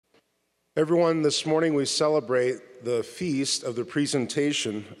Everyone, this morning we celebrate the feast of the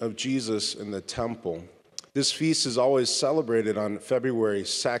presentation of Jesus in the temple. This feast is always celebrated on February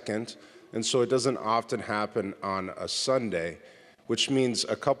 2nd, and so it doesn't often happen on a Sunday, which means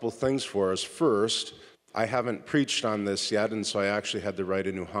a couple things for us. First, I haven't preached on this yet, and so I actually had to write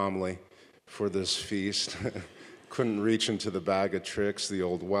a new homily for this feast. Couldn't reach into the bag of tricks, the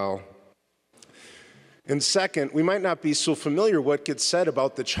old well. And second, we might not be so familiar what gets said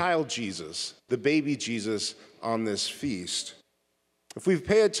about the child Jesus, the baby Jesus on this feast. If we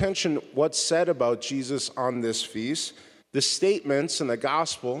pay attention what's said about Jesus on this feast, the statements in the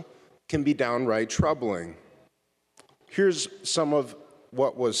gospel can be downright troubling. Here's some of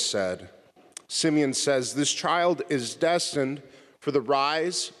what was said. Simeon says, "This child is destined for the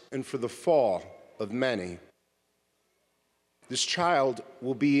rise and for the fall of many." This child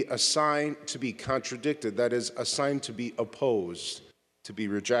will be a sign to be contradicted, that is, a sign to be opposed, to be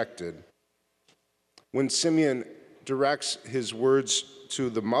rejected. When Simeon directs his words to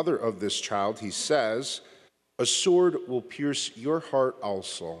the mother of this child, he says, "A sword will pierce your heart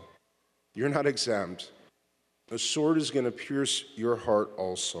also." You're not exempt. A sword is going to pierce your heart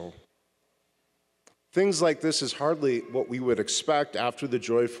also. Things like this is hardly what we would expect after the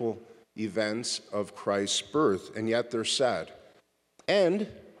joyful events of Christ's birth, and yet they're said.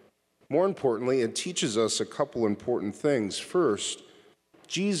 And, more importantly, it teaches us a couple important things. First,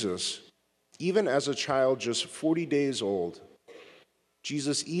 Jesus, even as a child just 40 days old,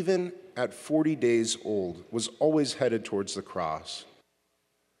 Jesus, even at 40 days old, was always headed towards the cross.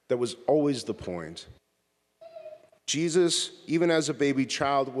 That was always the point. Jesus, even as a baby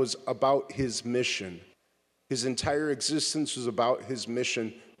child, was about his mission. His entire existence was about his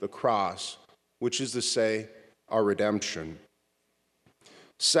mission, the cross, which is to say, our redemption.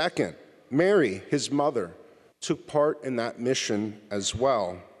 Second, Mary, his mother, took part in that mission as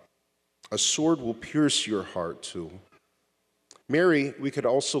well. A sword will pierce your heart too. Mary, we could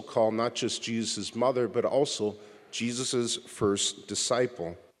also call not just Jesus' mother, but also Jesus' first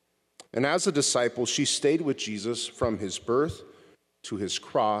disciple. And as a disciple, she stayed with Jesus from his birth to his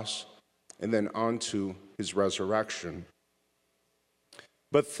cross and then on to his resurrection.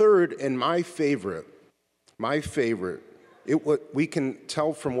 But third, and my favorite, we can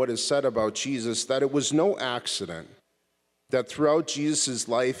tell from what is said about Jesus that it was no accident that throughout Jesus'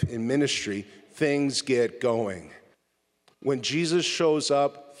 life and ministry, things get going. When Jesus shows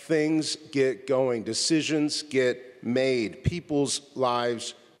up, things get going. Decisions get made. People's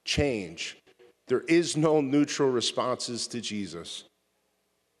lives change. There is no neutral responses to Jesus.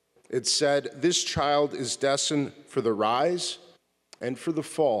 It said, "This child is destined for the rise and for the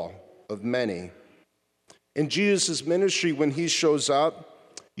fall of many." In Jesus' ministry, when he shows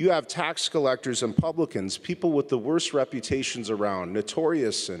up, you have tax collectors and publicans, people with the worst reputations around,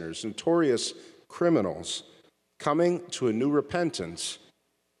 notorious sinners, notorious criminals, coming to a new repentance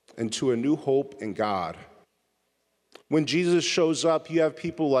and to a new hope in God. When Jesus shows up, you have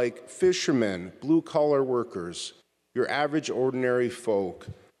people like fishermen, blue-collar workers, your average ordinary folk,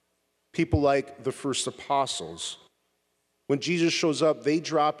 people like the first apostles. When Jesus shows up, they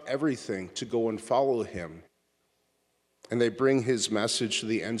drop everything to go and follow him. And they bring his message to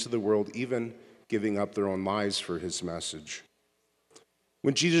the ends of the world, even giving up their own lives for his message.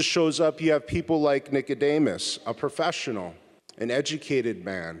 When Jesus shows up, you have people like Nicodemus, a professional, an educated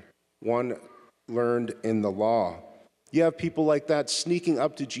man, one learned in the law. You have people like that sneaking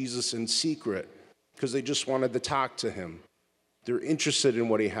up to Jesus in secret because they just wanted to talk to him. They're interested in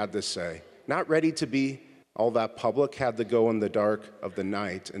what he had to say. Not ready to be all that public, had to go in the dark of the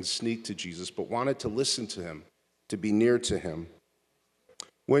night and sneak to Jesus, but wanted to listen to him, to be near to him.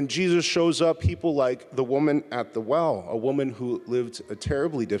 When Jesus shows up, people like the woman at the well, a woman who lived a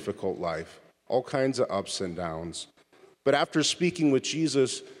terribly difficult life, all kinds of ups and downs. But after speaking with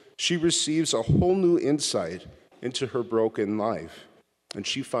Jesus, she receives a whole new insight into her broken life, and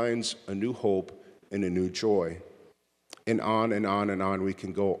she finds a new hope and a new joy. And on and on and on we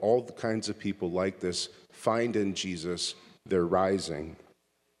can go. All the kinds of people like this find in Jesus their rising.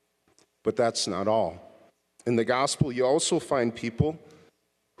 But that's not all. In the gospel, you also find people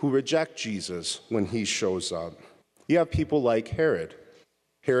who reject Jesus when he shows up. You have people like Herod.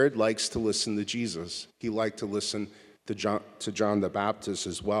 Herod likes to listen to Jesus. He liked to listen to John the Baptist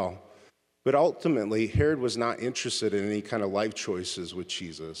as well. But ultimately, Herod was not interested in any kind of life choices with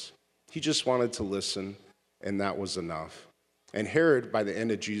Jesus. He just wanted to listen, and that was enough. And Herod, by the end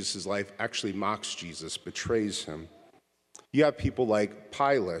of Jesus' life, actually mocks Jesus, betrays him. You have people like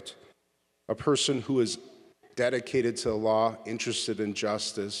Pilate, a person who is dedicated to the law, interested in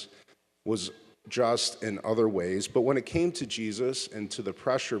justice, was just in other ways, but when it came to Jesus and to the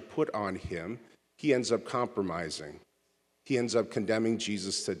pressure put on him, he ends up compromising. He ends up condemning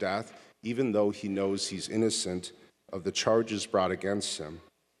Jesus to death, even though he knows he's innocent of the charges brought against him.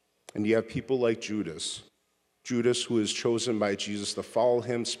 And you have people like Judas. Judas, who is chosen by Jesus to follow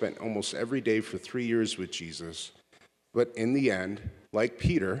him, spent almost every day for 3 years with Jesus, but in the end, like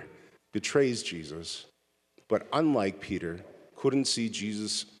Peter, betrays Jesus. But unlike Peter, couldn't see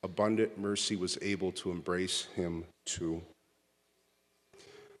Jesus' abundant mercy, was able to embrace him too.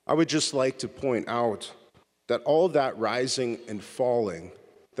 I would just like to point out that all that rising and falling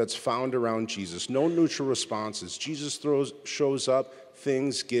that's found around Jesus, no neutral responses. Jesus shows up,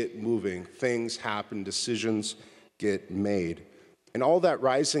 things get moving, things happen, decisions get made. And all that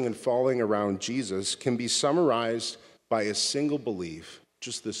rising and falling around Jesus can be summarized by a single belief,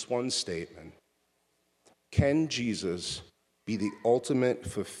 just this one statement. Can Jesus be the ultimate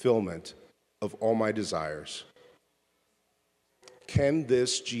fulfillment of all my desires? Can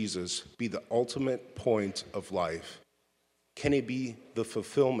this Jesus be the ultimate point of life? Can he be the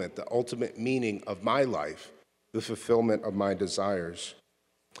fulfillment, the ultimate meaning of my life, the fulfillment of my desires?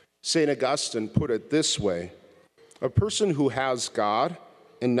 St. Augustine put it this way: a person who has God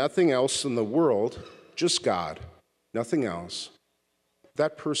and nothing else in the world, just God, nothing else,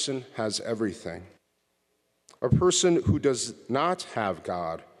 that person has everything. A person who does not have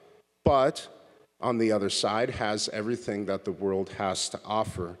God, but on the other side has everything that the world has to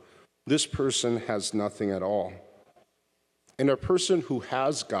offer, this person has nothing at all. And a person who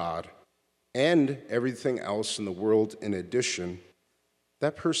has God and everything else in the world in addition,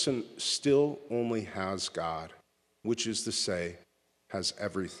 that person still only has God, which is to say, has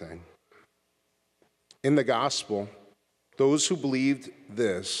everything. In the gospel, those who believed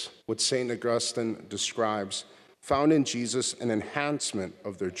this, what St. Augustine describes, found in Jesus an enhancement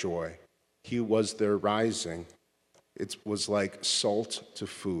of their joy. He was their rising. It was like salt to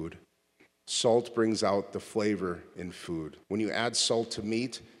food. Salt brings out the flavor in food. When you add salt to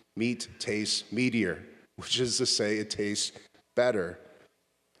meat, meat tastes meatier, which is to say it tastes better.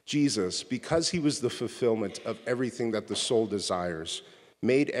 Jesus, because he was the fulfillment of everything that the soul desires,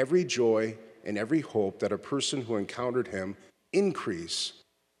 made every joy and every hope that a person who encountered him increase.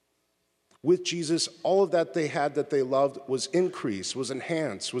 With Jesus, all of that they had that they loved was increased, was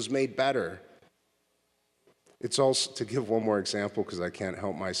enhanced, was made better. It's also, to give one more example because I can't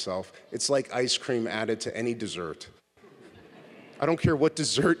help myself, it's like ice cream added to any dessert. I don't care what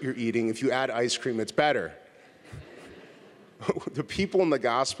dessert you're eating, if you add ice cream, it's better. The people in the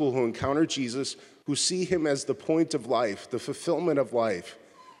gospel who encounter Jesus, who see him as the point of life, the fulfillment of life,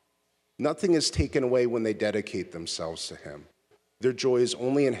 nothing is taken away when they dedicate themselves to him. Their joy is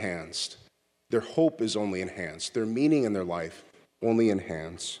only enhanced. Their hope is only enhanced. Their meaning in their life only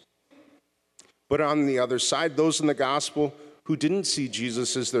enhanced. But on the other side, those in the gospel who didn't see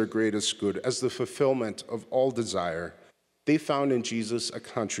Jesus as their greatest good, as the fulfillment of all desire, they found in Jesus a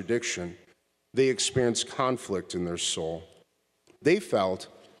contradiction. They experienced conflict in their soul. They felt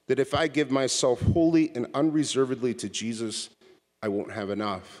that if I give myself wholly and unreservedly to Jesus, I won't have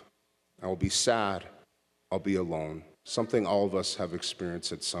enough. I will be sad. I'll be alone. Something all of us have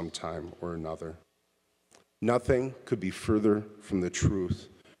experienced at some time or another. Nothing could be further from the truth.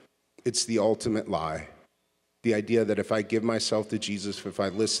 It's the ultimate lie. The idea that if I give myself to Jesus, if I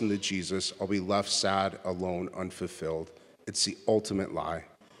listen to Jesus, I'll be left sad, alone, unfulfilled. It's the ultimate lie.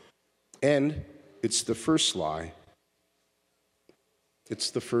 And it's the first lie.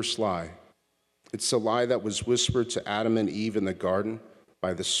 It's the first lie. It's the lie that was whispered to Adam and Eve in the garden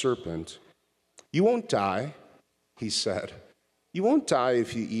by the serpent. You won't die, he said. You won't die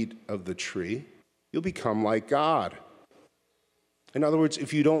if you eat of the tree. You'll become like God. In other words,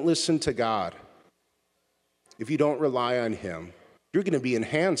 if you don't listen to God, if you don't rely on him, you're going to be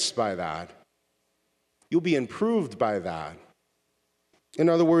enhanced by that. You'll be improved by that. In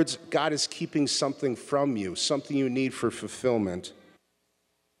other words, God is keeping something from you, something you need for fulfillment.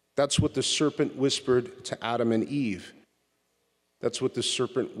 That's what the serpent whispered to Adam and Eve. That's what the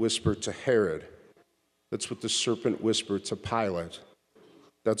serpent whispered to Herod. That's what the serpent whispered to Pilate.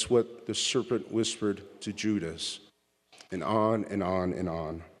 That's what the serpent whispered to Judas. And on and on and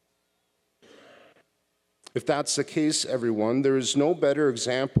on. If that's the case, everyone, there is no better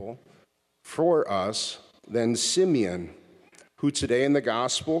example for us than Simeon, who today in the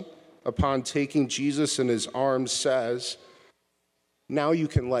gospel, upon taking Jesus in his arms, says, "Now you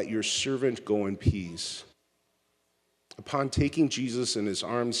can let your servant go in peace." Upon taking Jesus in his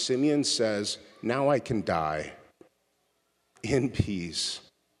arms, Simeon says, "Now I can die in peace,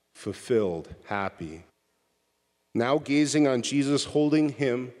 fulfilled, happy." Now gazing on Jesus, holding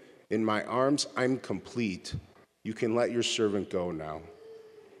him In my arms, I'm complete. You can let your servant go now.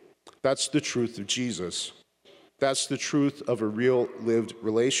 That's the truth of Jesus. That's the truth of a real lived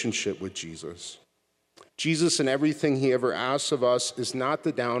relationship with Jesus. Jesus and everything he ever asks of us is not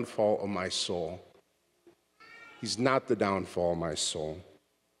the downfall of my soul. He's not the downfall of my soul.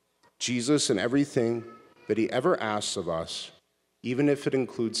 Jesus and everything that he ever asks of us, even if it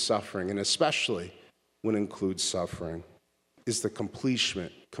includes suffering, and especially when it includes suffering, is the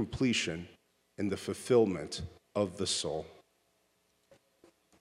completion and the fulfillment of the soul.